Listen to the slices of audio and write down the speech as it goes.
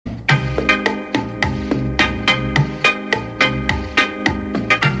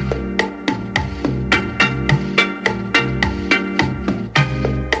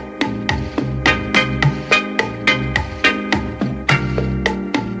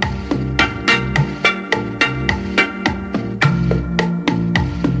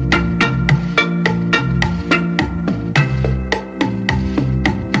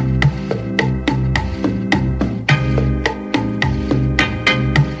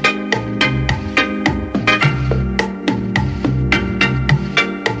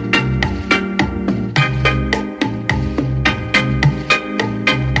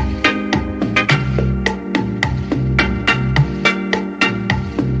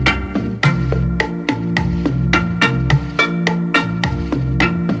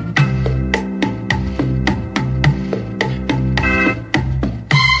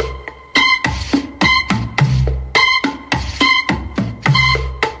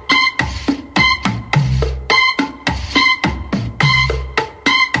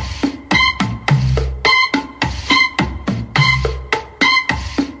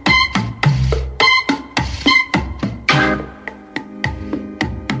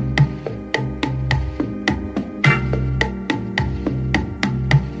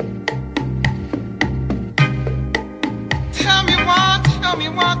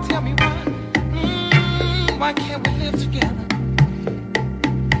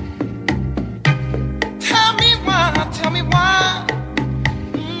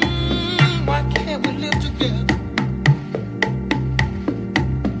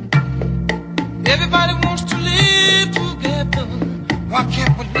Everybody wants to live together. Why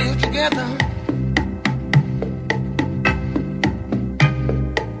can't we live together?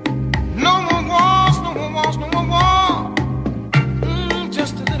 No more wars, no more wars, no more war.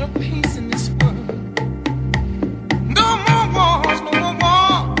 Just a little peace in this world. No more wars, no more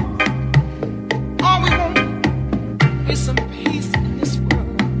war. All we want is some peace in this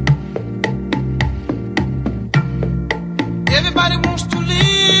world. Everybody wants to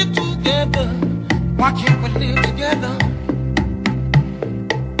live together. Why can't we live together?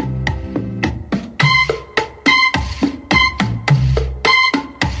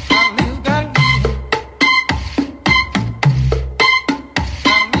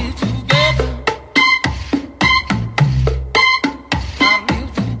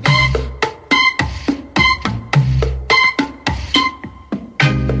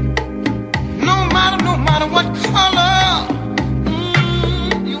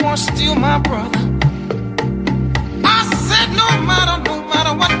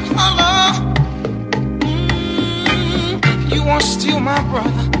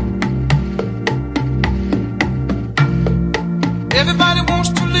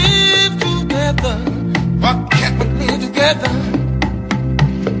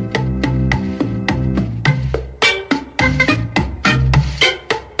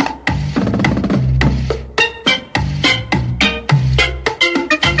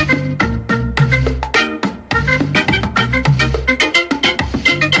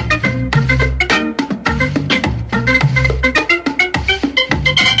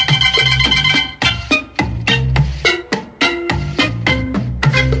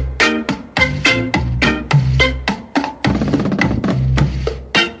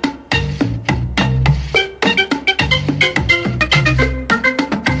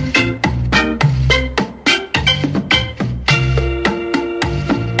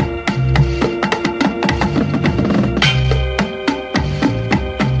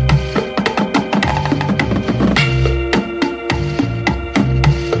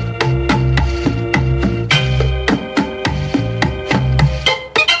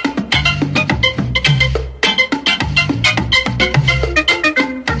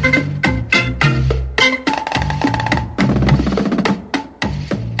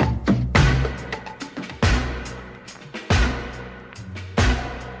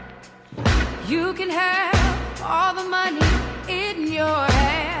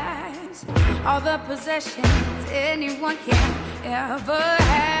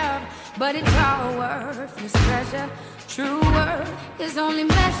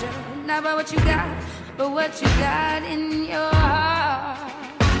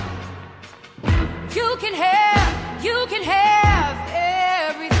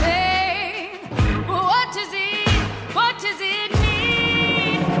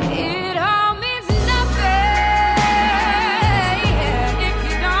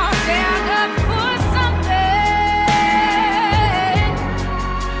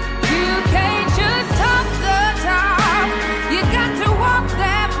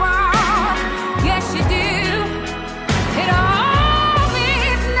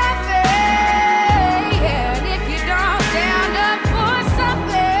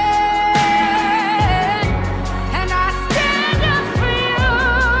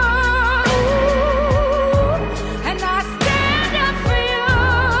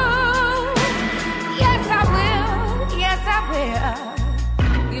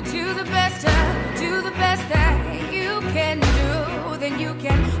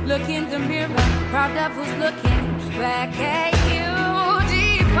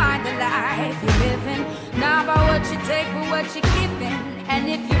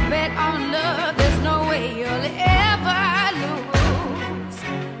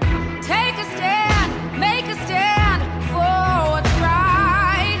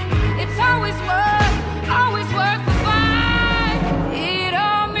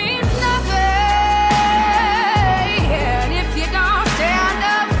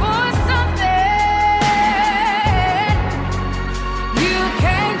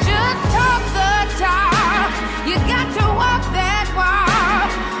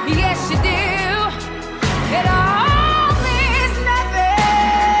 It all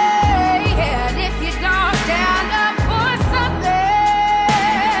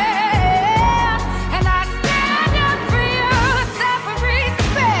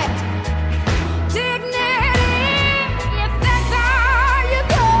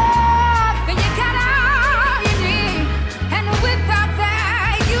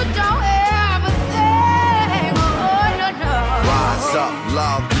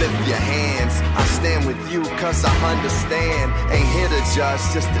cause I understand. Ain't here to judge,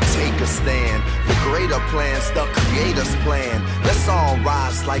 just to take a stand. The greater plans, the creator's plan. Let's all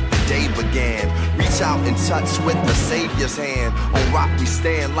rise like the day began. Reach out and touch with the Savior's hand. On rock we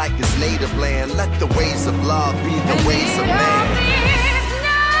stand like his native land. Let the ways of love be the ways of man.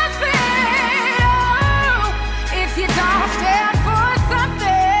 If you don't stand for something,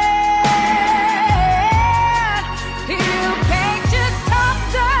 you can't just talk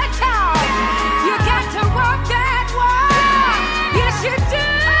the talk. You got to walk that walk. Yes, you do.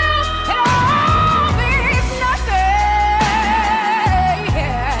 It all means nothing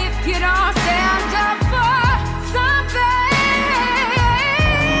if you don't stand up for something.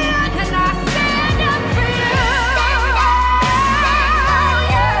 And I stand up for you.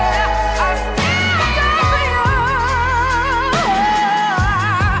 Yeah, I stand up for you.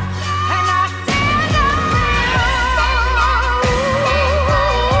 And I stand up for you.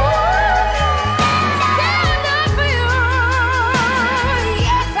 Stand up for you.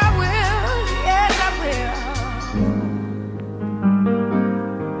 Yes, I will. Yes, I will.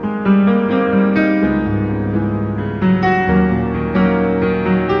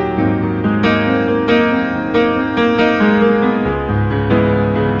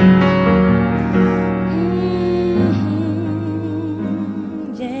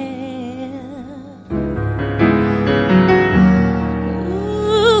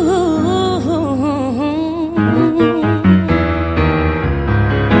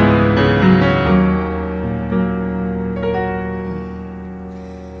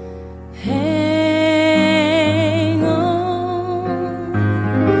 Hang on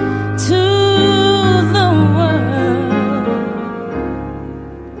to the world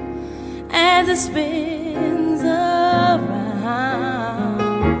as it spins around.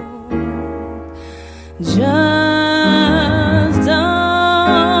 Just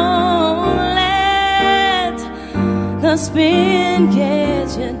don't let the spin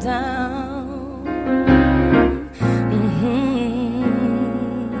get you down.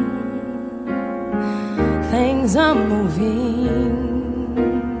 Things are moving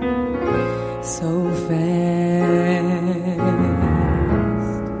so fast.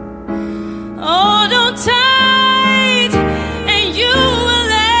 Hold on tight and you will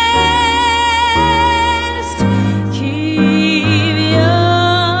last. Keep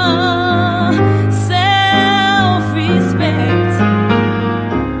your self-respect.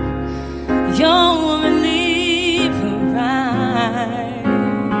 Your woman leave her right.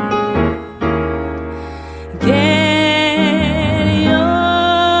 Get yourself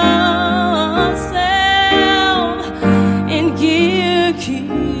in gear,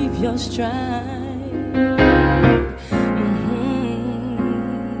 keep your stride.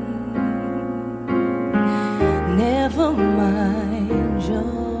 Never mind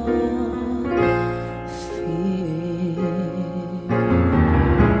your fears.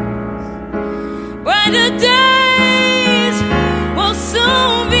 Brighter days will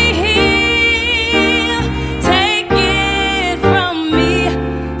soon be here. Take it from me,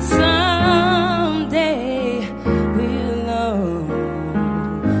 someday we'll all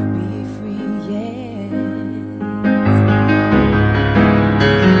be free, yes.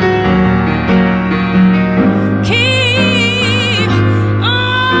 Keep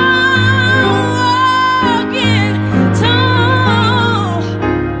on walking tall.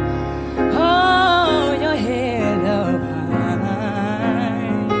 Hold your head up high.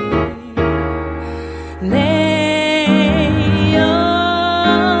 Lay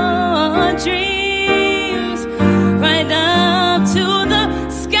your dreams right up to the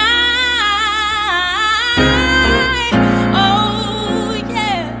sky. Oh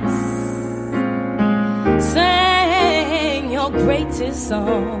yes, sing your greatest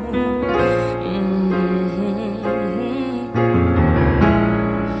song.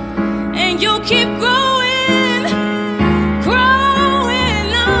 And you'll keep growing,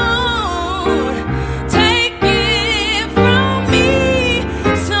 growing on. Take it from me,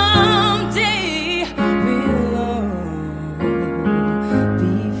 someday we'll all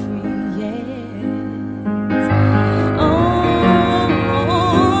be free, yes. Oh,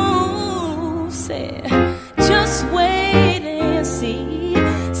 say, just wait and see.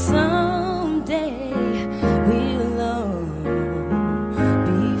 Someday we'll all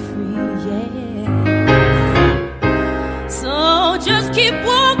be free, yes. So just keep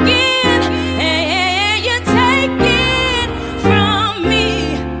walking and you take it from me.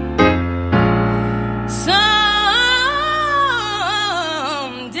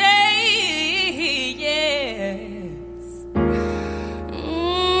 Someday, yes.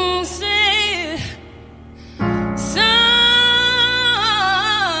 Say,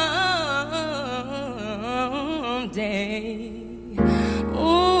 some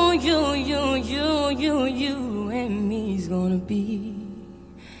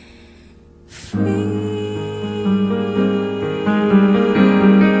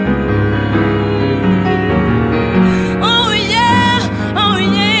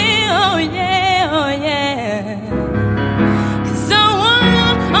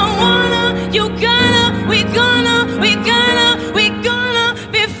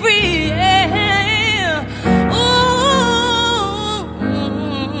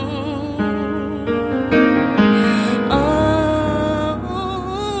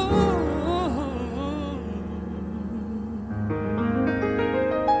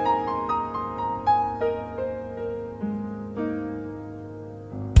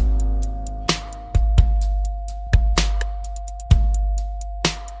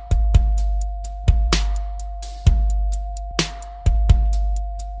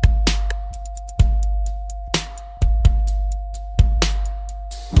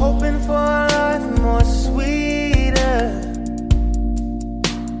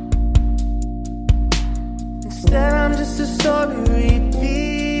a story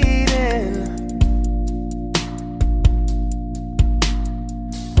repeating.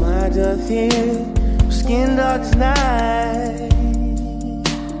 My death here, skin dark as night.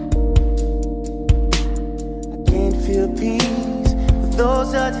 I can't feel peace with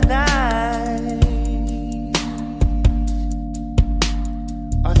those other nights.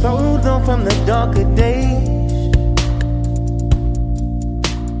 I thought we moved on from the darker days.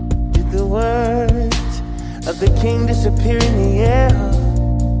 Did the words of the king disappear in the air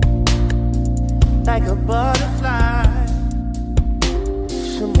like a butterfly?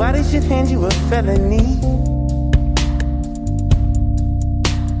 Somebody should hand you a felony.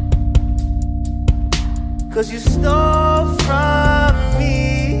 Cause you stole from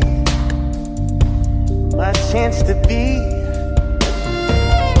me my chance to be,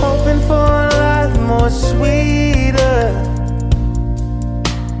 hoping for a life more sweeter.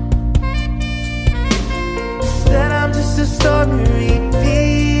 Instead I'm just a story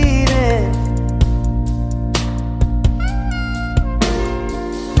repeating.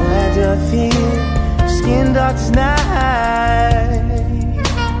 Why'd you feel skin dark as night?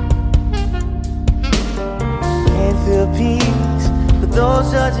 Can't feel peace with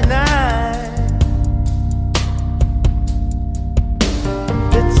those other nights.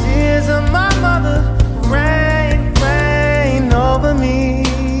 The tears of my mother rain over me.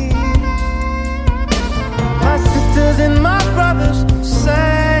 My sisters and my brothers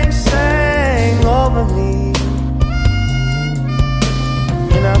sang over me.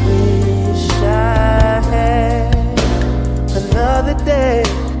 And I wish I had another day,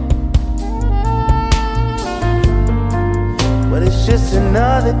 but it's just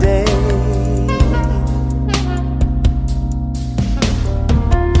another day.